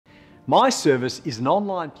MyService is an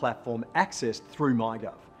online platform accessed through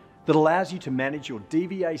MyGov that allows you to manage your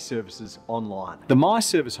DVA services online. The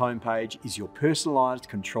MyService homepage is your personalised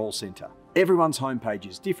control centre. Everyone's homepage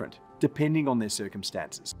is different, depending on their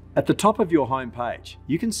circumstances. At the top of your homepage,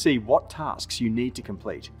 you can see what tasks you need to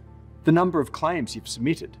complete, the number of claims you've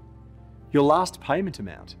submitted, your last payment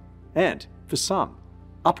amount, and, for some,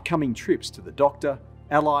 upcoming trips to the doctor,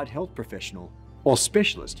 allied health professional, or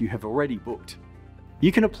specialist you have already booked.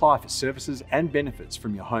 You can apply for services and benefits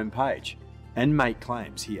from your homepage and make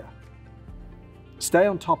claims here. Stay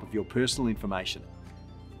on top of your personal information.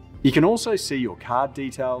 You can also see your card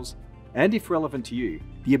details and, if relevant to you,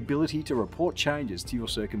 the ability to report changes to your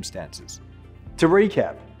circumstances. To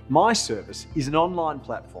recap, MyService is an online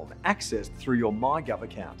platform accessed through your MyGov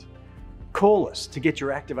account. Call us to get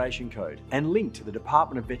your activation code and link to the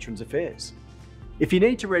Department of Veterans Affairs. If you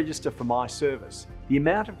need to register for MyService, the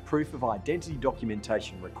amount of proof of identity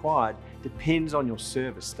documentation required depends on your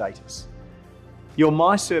service status. Your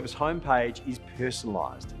MyService homepage is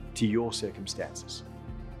personalised to your circumstances.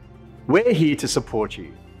 We're here to support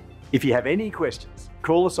you. If you have any questions,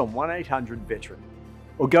 call us on 1800 Veteran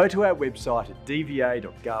or go to our website at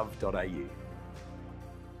dva.gov.au.